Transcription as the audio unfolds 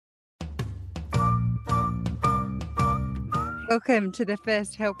Welcome to the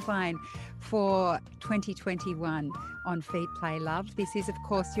first Helpline for 2021 on Feed Play Love. This is, of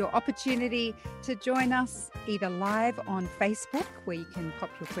course, your opportunity to join us either live on Facebook, where you can pop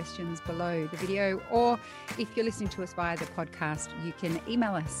your questions below the video, or if you're listening to us via the podcast, you can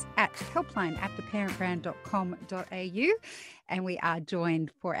email us at helpline@theparentbrand.com.au. And we are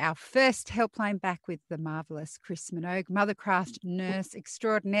joined for our first Helpline back with the marvellous Chris Minogue, Mothercraft nurse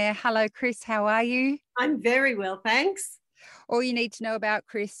extraordinaire. Hello, Chris. How are you? I'm very well, thanks. All you need to know about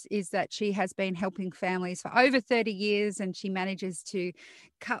Chris is that she has been helping families for over 30 years, and she manages to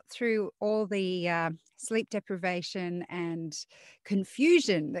cut through all the sleep deprivation and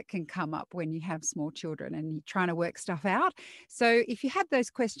confusion that can come up when you have small children and you're trying to work stuff out. So if you have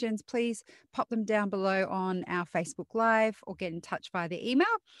those questions, please pop them down below on our Facebook Live or get in touch via the email.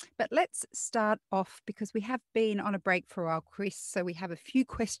 But let's start off because we have been on a break for a while, Chris. So we have a few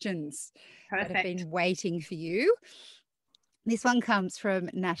questions that have been waiting for you. This one comes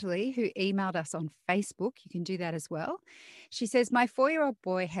from Natalie, who emailed us on Facebook. You can do that as well. She says, my 4-year-old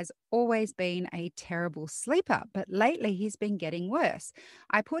boy has always been a terrible sleeper, but lately he's been getting worse.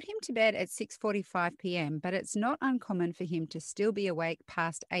 I put him to bed at 6:45 p.m., but it's not uncommon for him to still be awake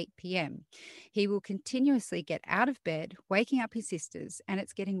past 8 p.m. He will continuously get out of bed, waking up his sisters, and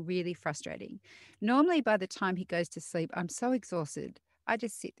it's getting really frustrating. Normally, by the time he goes to sleep, I'm so exhausted. I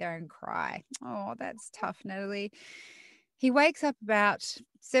just sit there and cry. Oh, that's tough, Natalie. He wakes up about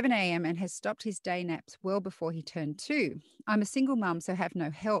 7 a.m. and has stopped his day naps well before he turned 2. I'm a single mum, so have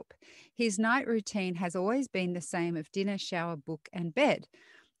no help. His night routine has always been the same of dinner, shower, book, and bed.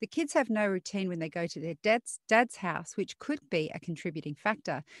 The kids have no routine when they go to their dad's house, which could be a contributing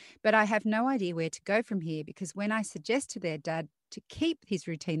factor. But I have no idea where to go from here because when I suggest to their dad to keep his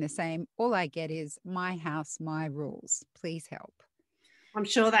routine the same, all I get is my house, my rules. Please help. I'm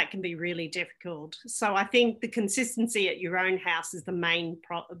sure that can be really difficult. So I think the consistency at your own house is the main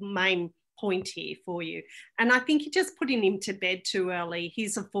point here for you. And I think you're just putting him to bed too early.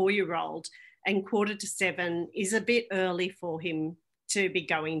 He's a 4-year-old and 6:45 is a bit early for him to be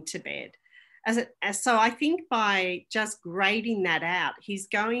going to bed. So I think by just grading that out, he's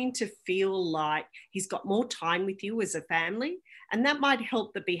going to feel like he's got more time with you as a family, and that might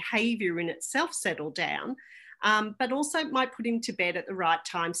help the behaviour in itself settle down. But also might put him to bed at the right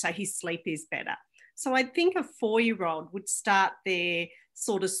time so his sleep is better. So I think a 4-year-old would start their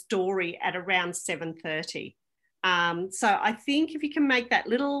sort of story at around 7:30. So I think if you can make that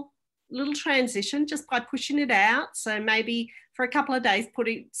little transition just by pushing it out, so maybe for a couple of days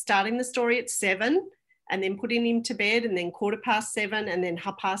starting the story at 7 and then putting him to bed and then 7:15 and then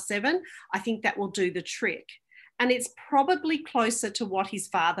 7:30, I think that will do the trick. And it's probably closer to what his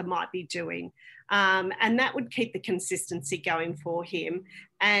father might be doing. And that would keep the consistency going for him.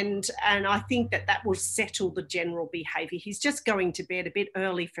 And I think that will settle the general behaviour. He's just going to bed a bit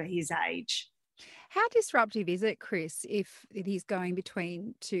early for his age. How disruptive is it, Chris, if he's going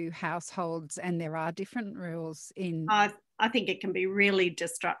between two households and there are different rules in... I think it can be really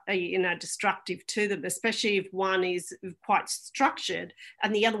destructive to them, especially if one is quite structured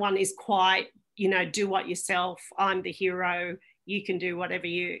and the other one is quite, do what yourself. I'm the hero. You can do whatever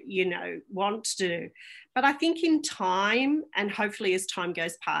you want to do. But I think in time, and hopefully as time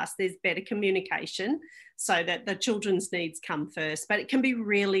goes past, there's better communication so that the children's needs come first. But it can be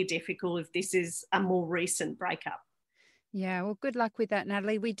really difficult if this is a more recent breakup. Yeah, well, good luck with that,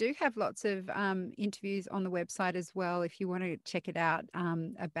 Natalie. We do have lots of interviews on the website as well if you want to check it out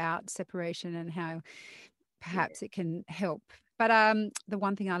about separation and how perhaps it can help. But the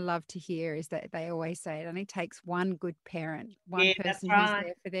one thing I love to hear is that they always say it only takes one good parent, one person who's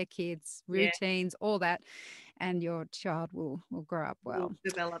there for their kids, routines, all that, and your child will grow up well. Will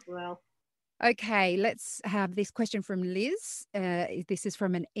develop well. Okay, let's have this question from Liz. This is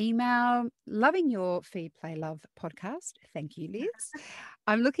from an email. Loving your Feed, Play, Love podcast. Thank you, Liz.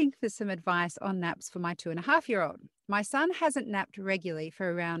 I'm looking for some advice on naps for my 2.5-year-old. My son hasn't napped regularly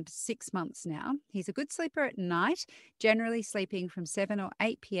for around 6 months now. He's a good sleeper at night, generally sleeping from 7 or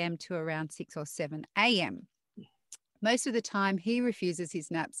 8 p.m. to around 6 or 7 a.m. Most of the time, he refuses his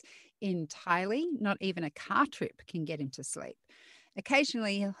naps entirely. Not even a car trip can get him to sleep.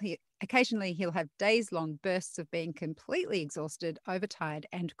 Occasionally, he'll have days-long bursts of being completely exhausted, overtired,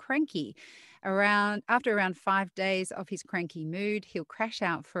 and cranky. After around 5 days of his cranky mood, he'll crash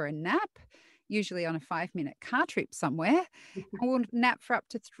out for a nap, usually on a 5-minute car trip somewhere, and will nap for up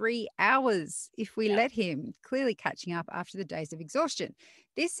to 3 hours if we let him, clearly catching up after the days of exhaustion.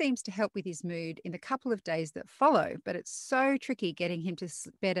 This seems to help with his mood in the couple of days that follow, but it's so tricky getting him to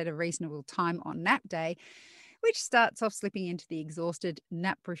bed at a reasonable time on nap day, which starts off slipping into the exhausted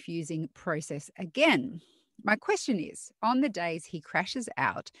nap refusing process again. My question is, on the days he crashes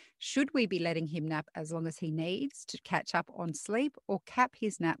out, should we be letting him nap as long as he needs to catch up on sleep or cap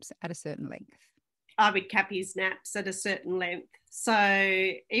his naps at a certain length? I would cap his naps at a certain length. So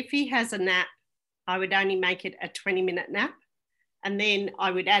if he has a nap, I would only make it a 20-minute nap. And then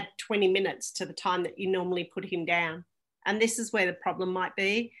I would add 20 minutes to the time that you normally put him down. And this is where the problem might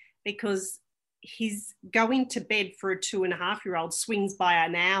be, because he's going to bed for a 2.5-year-old swings by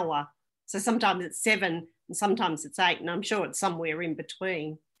an hour. So sometimes it's 7 and sometimes it's 8, and I'm sure it's somewhere in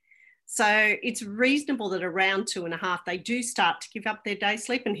between. So it's reasonable that around 2.5, they do start to give up their day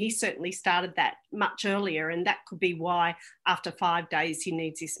sleep. And he certainly started that much earlier. And that could be why after 5 days, he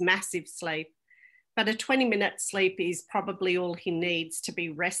needs this massive sleep. But a 20-minute sleep is probably all he needs to be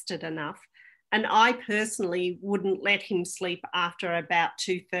rested enough. And I personally wouldn't let him sleep after about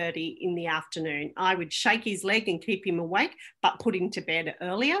 2:30 in the afternoon. I would shake his leg and keep him awake, but put him to bed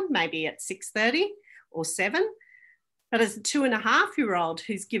earlier, maybe at 6:30 or 7. But as a 2.5-year-old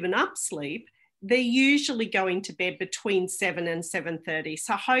who's given up sleep, they're usually going to bed between 7 and 7:30.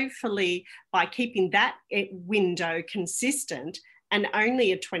 So hopefully by keeping that window consistent and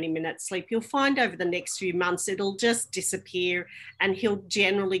only a 20-minute sleep, you'll find over the next few months it'll just disappear, and he'll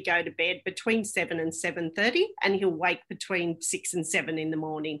generally go to bed between 7 and 7:30, and he'll wake between 6 and 7 in the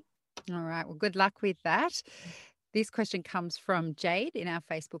morning. All right. Well, good luck with that. This question comes from Jade in our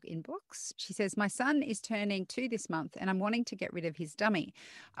Facebook inbox. She says, my son is turning 2 this month and I'm wanting to get rid of his dummy.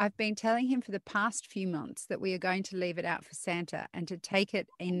 I've been telling him for the past few months that we are going to leave it out for Santa and to take it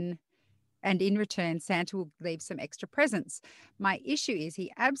in. And in return, Santa will leave some extra presents. My issue is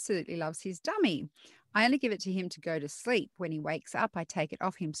he absolutely loves his dummy. I only give it to him to go to sleep. When he wakes up, I take it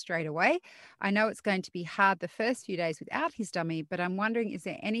off him straight away. I know it's going to be hard the first few days without his dummy, but I'm wondering, is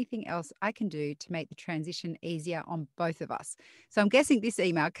there anything else I can do to make the transition easier on both of us? So I'm guessing this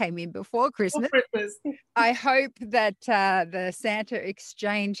email came in before Christmas. I hope that the Santa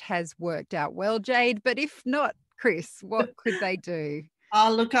exchange has worked out well, Jade. But if not, Chris, what could they do? Oh,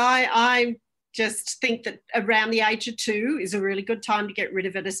 look, I just think that around the age of 2 is a really good time to get rid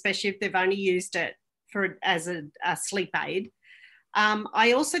of it, especially if they've only used it as a sleep aid.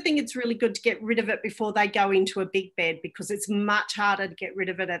 I also think it's really good to get rid of it before they go into a big bed, because it's much harder to get rid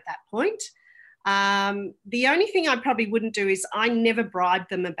of it at that point. The only thing I probably wouldn't do is I never bribe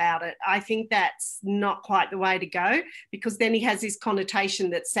them about it. I think that's not quite the way to go, because then he has this connotation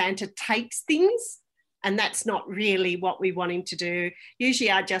that Santa takes things. And that's not really what we want him to do. Usually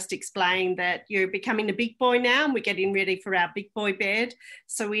I just explain that you're becoming a big boy now and we're getting ready for our big boy bed.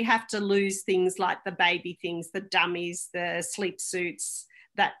 So we have to lose things like the baby things, the dummies, the sleep suits,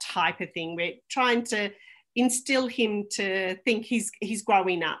 that type of thing. We're trying to instill him to think he's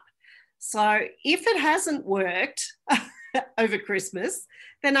growing up. So if it hasn't worked over Christmas,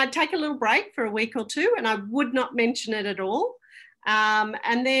 then I'd take a little break for a week or 2 and I would not mention it at all.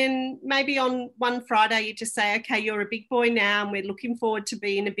 And then maybe on one Friday, you just say, okay, you're a big boy now and we're looking forward to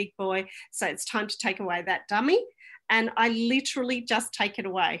being a big boy. So it's time to take away that dummy. And I literally just take it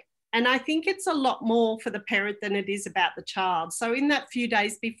away. And I think it's a lot more for the parent than it is about the child. So in that few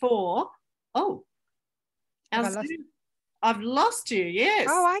days before, I've lost you, yes.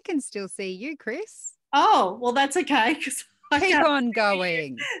 Oh, I can still see you, Chris. Oh, well, that's okay. Keep on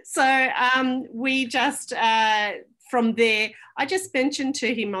going. So we just... from there, I just mentioned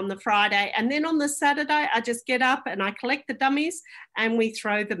to him on the Friday, and then on the Saturday, I just get up and I collect the dummies and we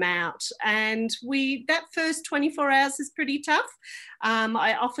throw them out. And that first 24 hours is pretty tough.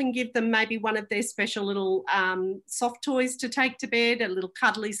 I often give them maybe one of their special little soft toys to take to bed, a little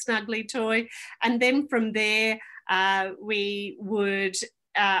cuddly, snuggly toy. And then from there, we would...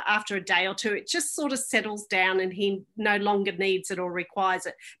 after a day or 2, it just sort of settles down and he no longer needs it or requires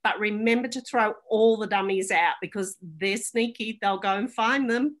it. But remember to throw all the dummies out, because they're sneaky. They'll go and find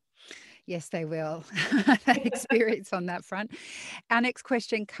them. Yes, they will. That experience on that front. Our next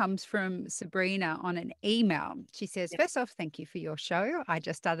question comes from Sabrina on an email. She says, First off, thank you for your show. I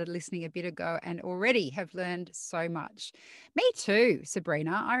just started listening a bit ago and already have learned so much. Me too,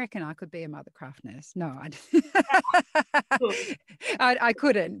 Sabrina. I reckon I could be a mothercraft nurse. No, I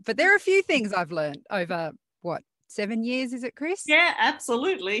couldn't. But there are a few things I've learned over, 7 years, is it, Chris? Yeah,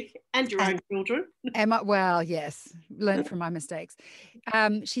 absolutely. And your own children. Well, yes, learned from my mistakes.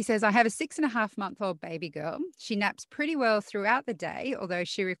 She says, I have a 6.5-month-old baby girl. She naps pretty well throughout the day, although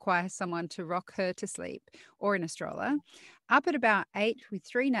she requires someone to rock her to sleep or in a stroller. Up at about 8 with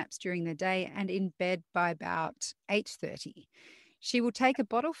 3 naps during the day and in bed by about 8:30. She will take a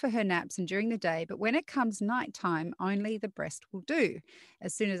bottle for her naps and during the day, but when it comes nighttime, only the breast will do.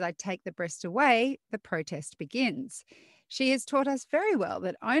 As soon as I take the breast away, the protest begins. She has taught us very well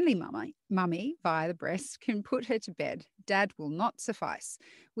that only mummy via the breast can put her to bed. Dad will not suffice.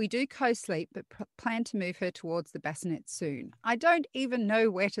 We do co-sleep, but plan to move her towards the bassinet soon. I don't even know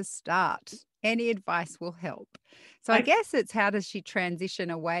where to start. Any advice will help. So I guess it's how does she transition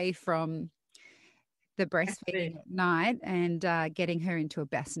away from the breastfeeding at night and getting her into a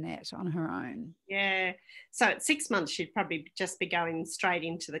bassinet on her own. Yeah. So at 6 months, she'd probably just be going straight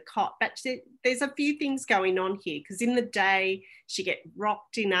into the cot. But there's a few things going on here because in the day, she gets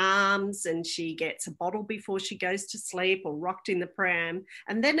rocked in arms and she gets a bottle before she goes to sleep or rocked in the pram.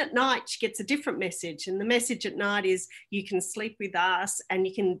 And then at night, she gets a different message. And the message at night is you can sleep with us and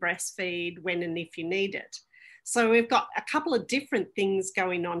you can breastfeed when and if you need it. So we've got a couple of different things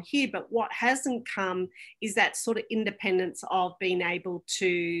going on here, but what hasn't come is that sort of independence of being able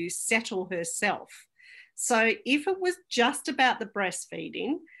to settle herself. So if it was just about the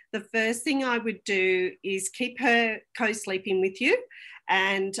breastfeeding, the first thing I would do is keep her co-sleeping with you,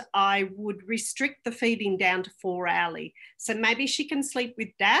 and I would restrict the feeding down to 4 hourly. So maybe she can sleep with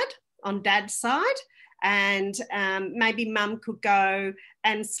dad on dad's side, and maybe mum could go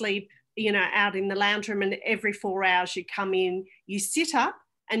and sleep out in the lounge room, and every 4 hours you come in, you sit up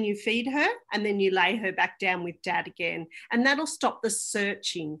and you feed her, and then you lay her back down with dad again. And that'll stop the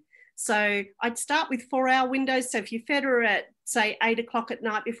searching. So I'd start with 4 hour windows. So if you fed her at, say, 8 o'clock at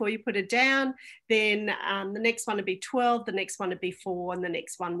night before you put her down, then the next one would be 12, the next one would be 4, and the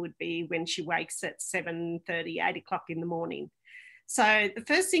next one would be when she wakes at 7:30, 8 o'clock in the morning. So the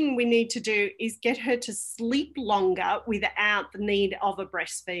first thing we need to do is get her to sleep longer without the need of a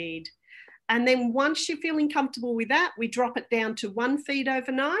breastfeed. And then once you're feeling comfortable with that, we drop it down to 1 feed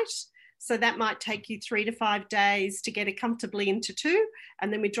overnight. So that might take you 3 to 5 days to get it comfortably into 2.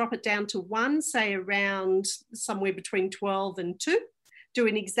 And then we drop it down to 1, say around somewhere between 12 and 2,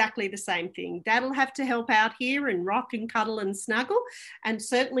 doing exactly the same thing. Dad'll have to help out here and rock and cuddle and snuggle. And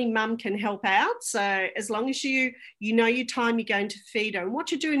certainly mum can help out. So as long as you know your time you're going to feed her. And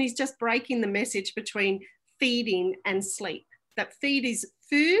what you're doing is just breaking the message between feeding and sleep. That feed is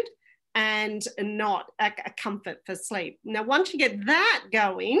food and not a comfort for sleep. Now, once you get that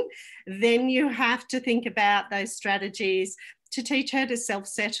going, then you have to think about those strategies to teach her to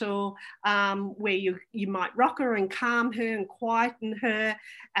self-settle, where you might rock her and calm her and quieten her.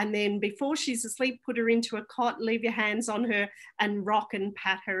 And then before she's asleep, put her into a cot, leave your hands on her and rock and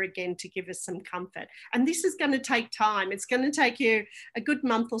pat her again to give her some comfort. And this is going to take time. It's going to take you a good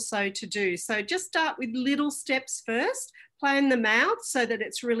month or so to do. So just start with little steps first, plan them out so that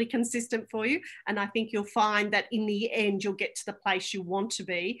it's really consistent for you. And I think you'll find that in the end, you'll get to the place you want to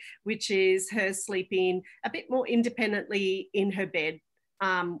be, which is her sleeping a bit more independently in her bed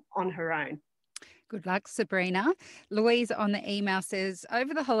on her own. Good luck, Sabrina. Louise on the email says,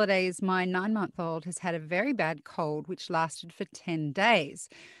 over the holidays, my 9-month-old has had a very bad cold, which lasted for 10 days.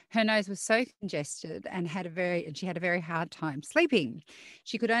 Her nose was so congested and she had a very hard time sleeping.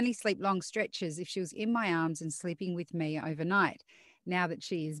 She could only sleep long stretches if she was in my arms and sleeping with me overnight. Now that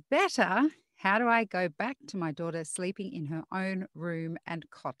she is better, how do I go back to my daughter sleeping in her own room and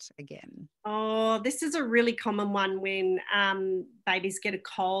cot again? Oh, this is a really common one when babies get a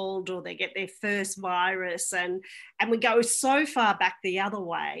cold or they get their first virus, and we go so far back the other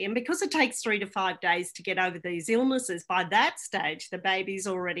way. And because it takes 3 to 5 days to get over these illnesses, by that stage, the baby's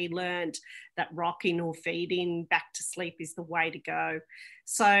already learned that rocking or feeding back to sleep is the way to go.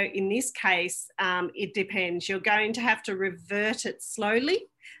 So in this case, it depends. You're going to have to revert it slowly.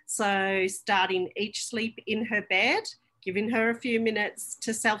 So starting each sleep in her bed, giving her a few minutes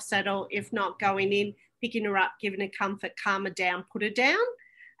to self-settle, if not going in, picking her up, giving her comfort, calm her down, put her down,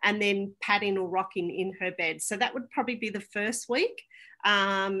 and then patting or rocking in her bed. So that would probably be the first week.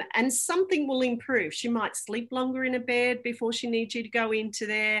 And something will improve. She might sleep longer in a bed before she needs you to go into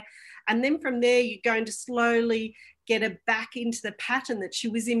there. And then from there, you're going to slowly get her back into the pattern that she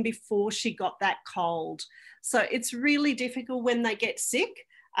was in before she got that cold. So it's really difficult when they get sick.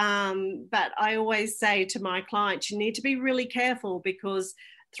 But I always say to my clients, you need to be really careful because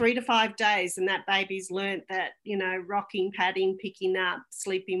 3 to 5 days and that baby's learnt that, rocking, patting, picking up,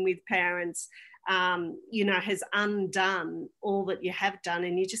 sleeping with parents, has undone all that you have done.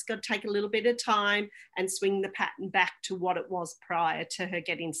 And you just got to take a little bit of time and swing the pattern back to what it was prior to her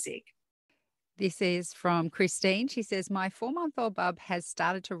getting sick. This is from Christine. She says, my 4-month-old bub has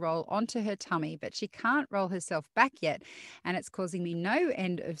started to roll onto her tummy, but she can't roll herself back yet. And it's causing me no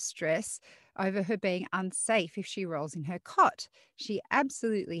end of stress over her being unsafe if she rolls in her cot. She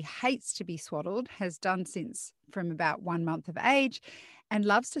absolutely hates to be swaddled, has done since from about 1 month of age, and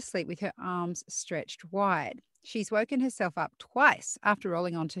loves to sleep with her arms stretched wide. She's woken herself up twice after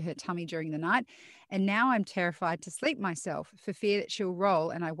rolling onto her tummy during the night, and now I'm terrified to sleep myself for fear that she'll roll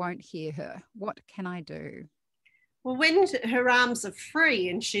and I won't hear her. What can I do? Well, when her arms are free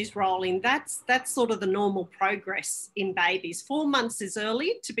and she's rolling, that's sort of the normal progress in babies. 4 months is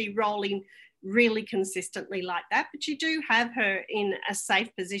early to be rolling really consistently like that, but you do have her in a safe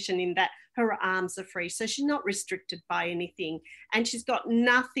position in that her arms are free, so she's not restricted by anything, and she's got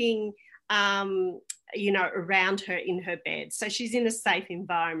nothing around her in her bed. So she's in a safe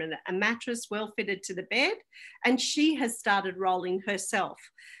environment, a mattress well fitted to the bed, and she has started rolling herself.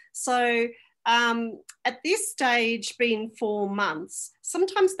 So at this stage, being 4 months,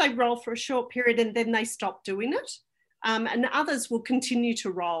 sometimes they roll for a short period and then they stop doing it. And others will continue to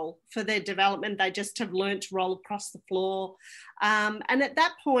roll for their development. They just have learned to roll across the floor. And at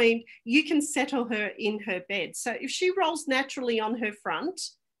that point, you can settle her in her bed. So if she rolls naturally on her front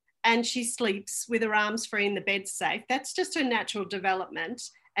and she sleeps with her arms free and the bed safe, that's just her natural development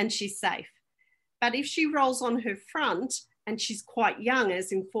and she's safe. But if she rolls on her front and she's quite young,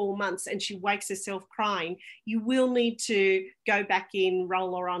 as in 4 months, and she wakes herself crying, you will need to go back in,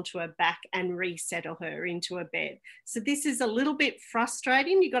 roll her onto her back and resettle her into a bed. So this is a little bit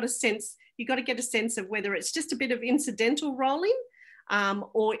frustrating. You got to get a sense of whether it's just a bit of incidental rolling,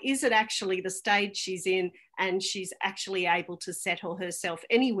 or is it actually the stage she's in and she's actually able to settle herself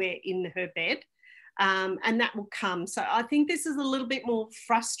anywhere in her bed. And that will come. So I think this is a little bit more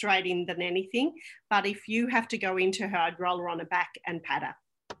frustrating than anything. But if you have to go into her, I'd roll her on her back and pat her.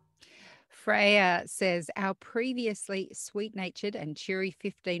 Freya says, our previously sweet-natured and cheery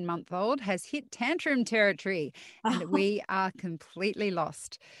 15-month-old has hit tantrum territory and we are completely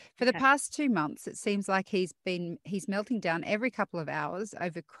lost. For the past 2 months, it seems like he's melting down every couple of hours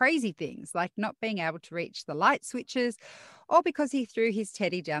over crazy things like not being able to reach the light switches or because he threw his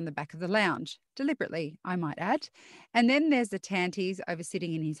teddy down the back of the lounge. Deliberately, I might add. And then there's the tanties over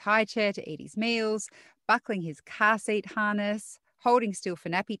sitting in his high chair to eat his meals, buckling his car seat harness, holding still for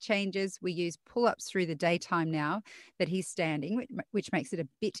nappy changes. We use pull-ups through the daytime now that he's standing, which makes it a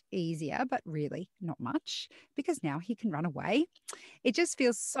bit easier, but really not much because now he can run away. It just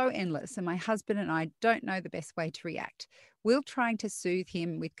feels so endless, and my husband and I don't know the best way to react. Will trying to soothe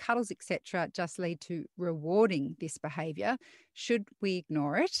him with cuddles, etc., just lead to rewarding this behaviour? Should we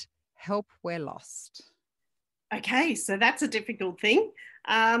ignore it? Help, we're lost. Okay, so that's a difficult thing.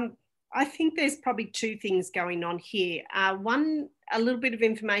 I think there's probably 2 things going on here. One, a little bit of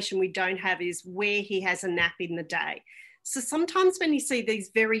information we don't have is where he has a nap in the day. So sometimes when you see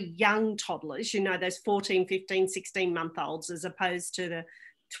these very young toddlers, those 14, 15, 16-month-olds as opposed to the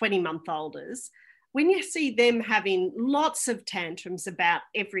 20-month-olders, when you see them having lots of tantrums about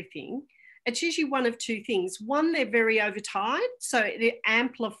everything, it's usually one of 2 things. One, they're very overtired, so it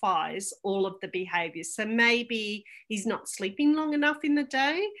amplifies all of the behaviours. So maybe he's not sleeping long enough in the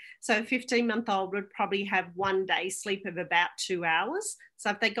day. So a 15-month-old would probably have 1 day sleep of about 2 hours.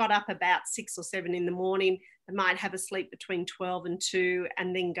 So if they got up about 6 or 7 in the morning, they might have a sleep between 12 and 2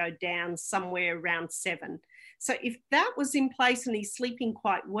 and then go down somewhere around 7. So if that was in place and he's sleeping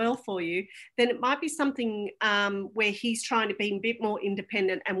quite well for you, then it might be something where he's trying to be a bit more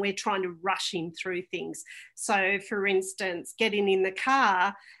independent and we're trying to rush him through things. So for instance, getting in the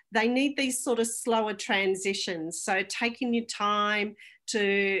car, they need these sort of slower transitions. So taking your time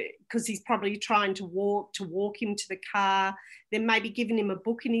because he's probably trying to walk him to the car, then maybe giving him a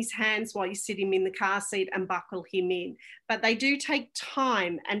book in his hands while you sit him in the car seat and buckle him in. But they do take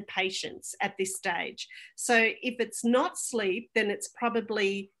time and patience at this stage. So if it's not sleep, then it's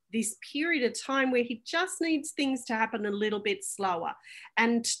probably this period of time where he just needs things to happen a little bit slower,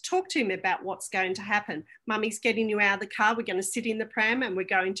 and talk to him about what's going to happen. Mummy's getting you out of the car. We're going to sit in the pram and we're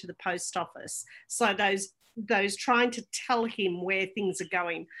going to the post office. So those trying to tell him where things are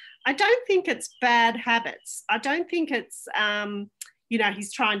going. I don't think it's bad habits. I don't think it's,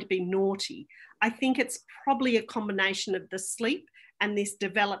 he's trying to be naughty. I think it's probably a combination of the sleep and this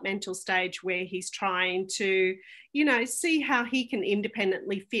developmental stage where he's trying to, see how he can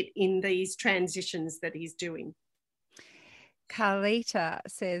independently fit in these transitions that he's doing. Carlita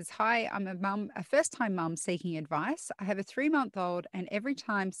says, hi, I'm a first-time mum seeking advice. I have a 3-month-old and every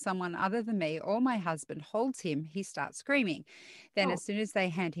time someone other than me or my husband holds him, he starts screaming. Then as soon as they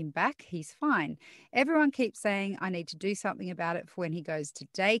hand him back, he's fine. Everyone keeps saying I need to do something about it for when he goes to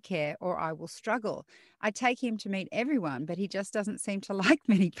daycare or I will struggle. I take him to meet everyone, but he just doesn't seem to like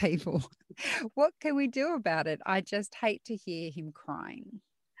many people. What can we do about it? I just hate to hear him crying.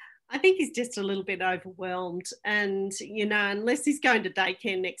 I think he's just a little bit overwhelmed. And, you know, unless he's going to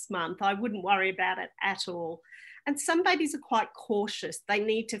daycare next month, I wouldn't worry about it at all. And some babies are quite cautious. They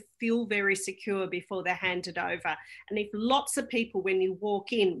need to feel very secure before they're handed over. And if lots of people, when you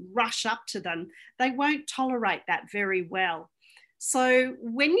walk in, rush up to them, they won't tolerate that very well. So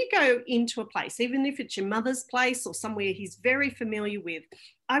when you go into a place, even if it's your mother's place or somewhere he's very familiar with,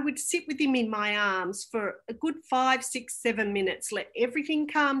 I would sit with him in my arms for a good 5, 6, 7 minutes, let everything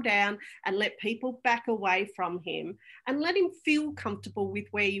calm down and let people back away from him and let him feel comfortable with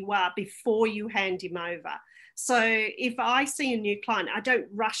where you are before you hand him over. So if I see a new client, I don't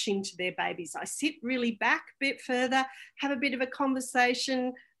rush into their babies. I sit really back a bit further, have a bit of a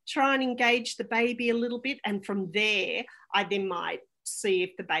conversation, try and engage the baby a little bit. And from there, I then might see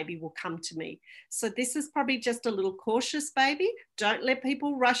if the baby will come to me. So this is probably just a little cautious baby. Don't let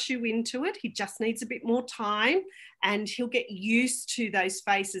people rush you into it. He just needs a bit more time and he'll get used to those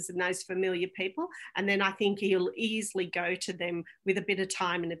faces and those familiar people. And then I think he'll easily go to them with a bit of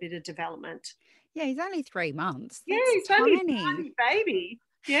time and a bit of development. Yeah, he's only 3 months. Yeah, That's he's tiny. only a tiny baby.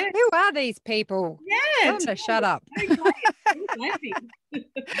 Yeah. Who are these people? Yeah. Tell them to shut up. Maybe.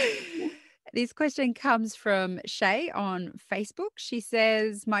 This question comes from Shay on Facebook. She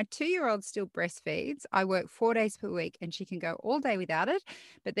says, my 2-year-old still breastfeeds. I work 4 days per week and she can go all day without it,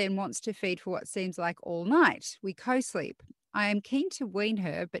 but then wants to feed for what seems like all night. We co-sleep. I am keen to wean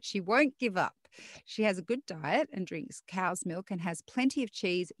her, but she won't give up. She has a good diet and drinks cow's milk and has plenty of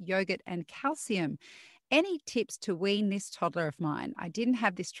cheese, yogurt, and calcium. Any tips to wean this toddler of mine? I didn't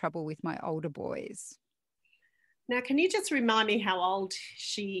have this trouble with my older boys. Now, can you just remind me how old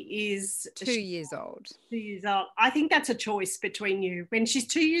she is? 2 years old. 2 years old. I think that's a choice between you. When she's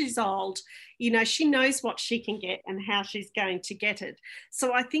 2 years old, you know, she knows what she can get and how she's going to get it.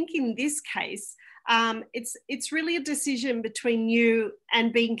 So I think in this case, it's really a decision between you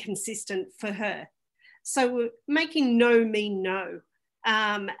and being consistent for her. So making no mean no.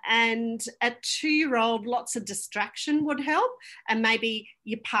 And at 2-year-old, lots of distraction would help, and maybe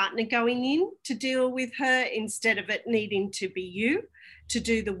your partner going in to deal with her instead of it needing to be you to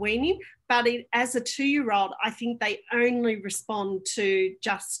do the weaning. But as a 2-year-old, I think they only respond to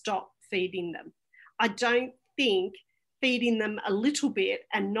just stop feeding them. I don't think feeding them a little bit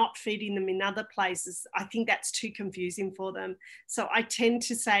and not feeding them in other places, I think that's too confusing for them. So I tend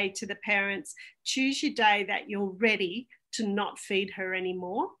to say to the parents, choose your day that you're ready to not feed her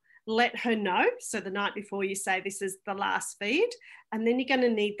anymore. Let her know. So the night before you say this is the last feed, and then you're going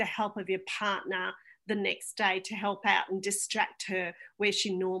to need the help of your partner the next day to help out and distract her where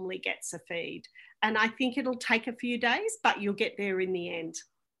she normally gets a feed. And I think it'll take a few days, but you'll get there in the end.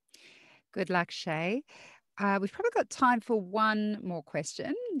 Good luck, Shay. We've probably got time for one more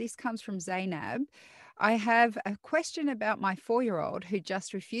question. This comes from Zainab. I have a question about my 4-year-old who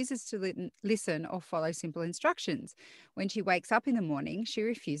just refuses to listen or follow simple instructions. When she wakes up in the morning, she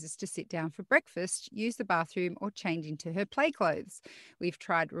refuses to sit down for breakfast, use the bathroom, or change into her play clothes. We've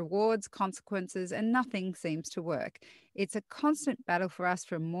tried rewards, consequences, and nothing seems to work. It's a constant battle for us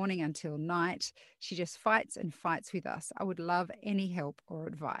from morning until night. She just fights and fights with us. I would love any help or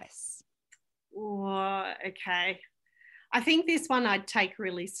advice. Oh, okay. I think this one I'd take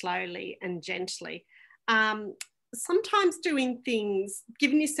really slowly and gently. Sometimes doing things,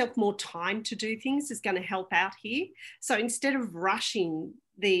 giving yourself more time to do things is going to help out here. So instead of rushing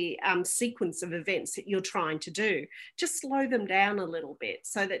the sequence of events that you're trying to do, just slow them down a little bit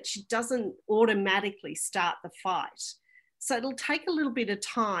so that she doesn't automatically start the fight. So it'll take a little bit of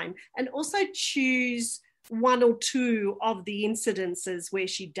time, and also choose 1 or 2 of the incidences where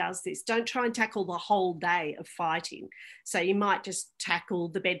she does this. Don't try and tackle the whole day of fighting. So you might just tackle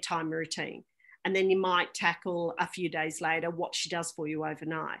the bedtime routine, and then you might tackle a few days later what she does for you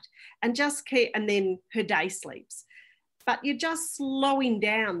overnight, and then her day sleeps. But you're just slowing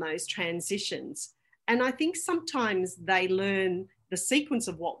down those transitions. And I think sometimes they learn the sequence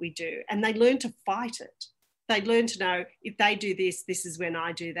of what we do, and they learn to fight it. They learn to know, if they do this, this is when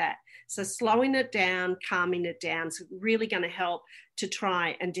I do that. So slowing it down, calming it down is really going to help to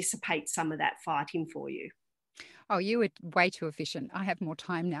try and dissipate some of that fighting for you. Oh, you were way too efficient. I have more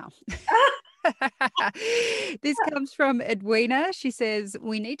time now. This comes from Edwina. She says,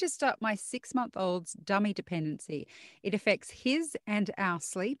 we need to stop my 6-month-old's dummy dependency. It affects his and our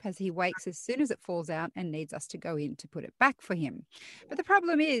sleep as he wakes as soon as it falls out and needs us to go in to put it back for him. But the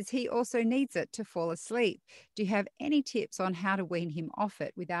problem is he also needs it to fall asleep. Do you have any tips on how to wean him off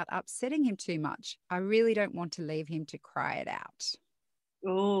it without upsetting him too much? I really don't want to leave him to cry it out.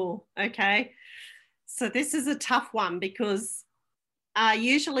 Oh, okay. So this is a tough one, because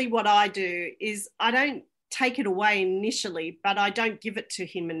usually what I do is I don't take it away initially, but I don't give it to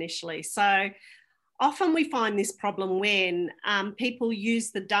him initially. So often we find this problem when people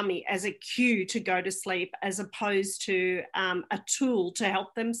use the dummy as a cue to go to sleep as opposed to a tool to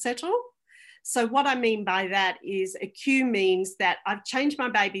help them settle. So what I mean by that is a cue means that I've changed my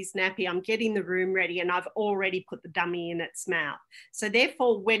baby's nappy, I'm getting the room ready, and I've already put the dummy in its mouth. So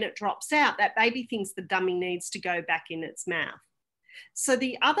therefore, when it drops out, that baby thinks the dummy needs to go back in its mouth. So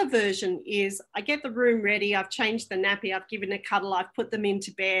the other version is I get the room ready, I've changed the nappy, I've given a cuddle, I've put them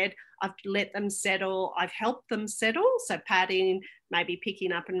into bed, I've let them settle, I've helped them settle, so patting, maybe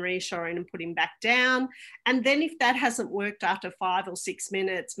picking up and reassuring and putting back down. And then if that hasn't worked after 5 or 6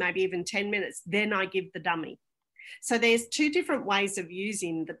 minutes, maybe even 10 minutes, then I give the dummy. So there's 2 different ways of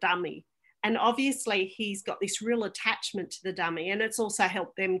using the dummy. And obviously he's got this real attachment to the dummy, and it's also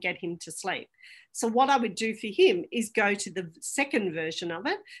helped them get him to sleep. So what I would do for him is go to the second version of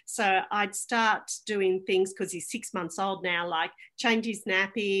it. So I'd start doing things, because he's 6 months old now, like change his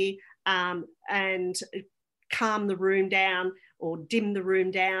nappy and calm the room down or dim the room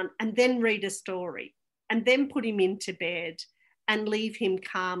down, and then read a story, and then put him into bed and leave him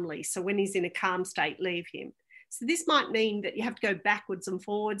calmly. So when he's in a calm state, leave him. So this might mean that you have to go backwards and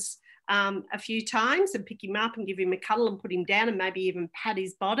forwards a few times and pick him up and give him a cuddle and put him down, and maybe even pat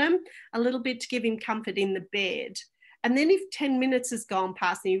his bottom a little bit to give him comfort in the bed. And then if 10 minutes has gone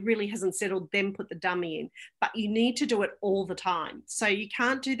past and he really hasn't settled, then put the dummy in. But you need to do it all the time. So you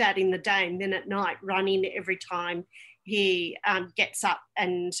can't do that in the day and then at night run in every time he gets up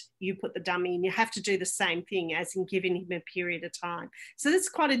and you put the dummy in. You have to do the same thing as in giving him a period of time. So that's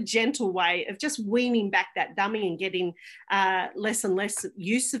quite a gentle way of just weaning back that dummy and getting less and less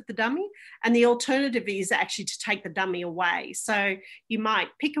use of the dummy. And the alternative is actually to take the dummy away. So you might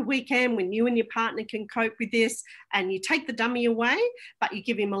pick a weekend when you and your partner can cope with this, and you take the dummy away, but you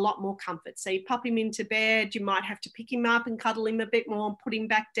give him a lot more comfort. So you pop him into bed, you might have to pick him up and cuddle him a bit more and put him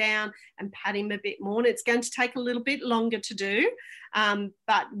back down and pat him a bit more. And it's going to take a little bit longer to do.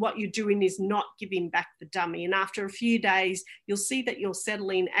 But what you're doing is not giving back the dummy. And after a few days, you'll see that your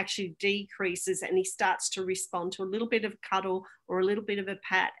settling actually decreases and he starts to respond to a little bit of cuddle or a little bit of a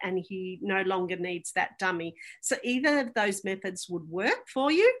pat, and he no longer needs that dummy. So either of those methods would work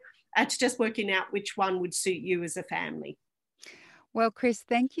for you. It's just working out which one would suit you as a family. Well, Chris,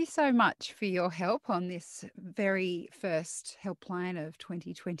 thank you so much for your help on this very first Helpline of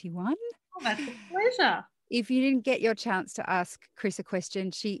 2021. Oh, that's a pleasure. If you didn't get your chance to ask Chris a question,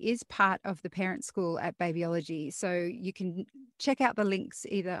 she is part of the parent school at Babyology. So you can check out the links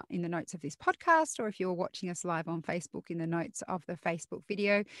either in the notes of this podcast, or if you're watching us live on Facebook, in the notes of the Facebook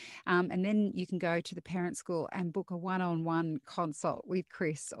video. And then you can go to the parent school and book a one-on-one consult with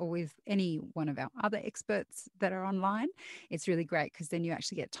Chris or with any one of our other experts that are online. It's really great because then you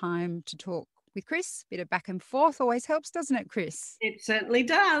actually get time to talk with Chris. A bit of back and forth always helps, doesn't it, Chris? It certainly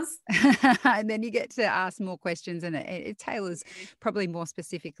does. And then you get to ask more questions, and it tailors probably more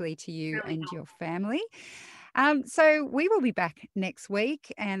specifically to you and your family. So we will be back next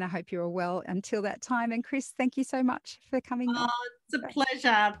week, and I hope you're all well until that time. And Chris, thank you so much for coming on. It's a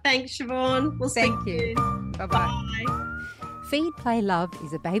pleasure. Thanks, Siobhan. We'll speak soon. Bye-bye. Bye. Feed, Play, Love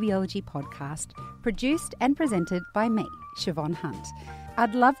is a Babyology podcast produced and presented by me, Siobhan Hunt.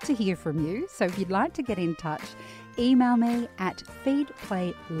 I'd love to hear from you, so if you'd like to get in touch, email me at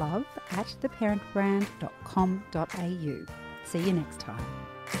feedplaylove@theparentbrand.com.au. See you next time.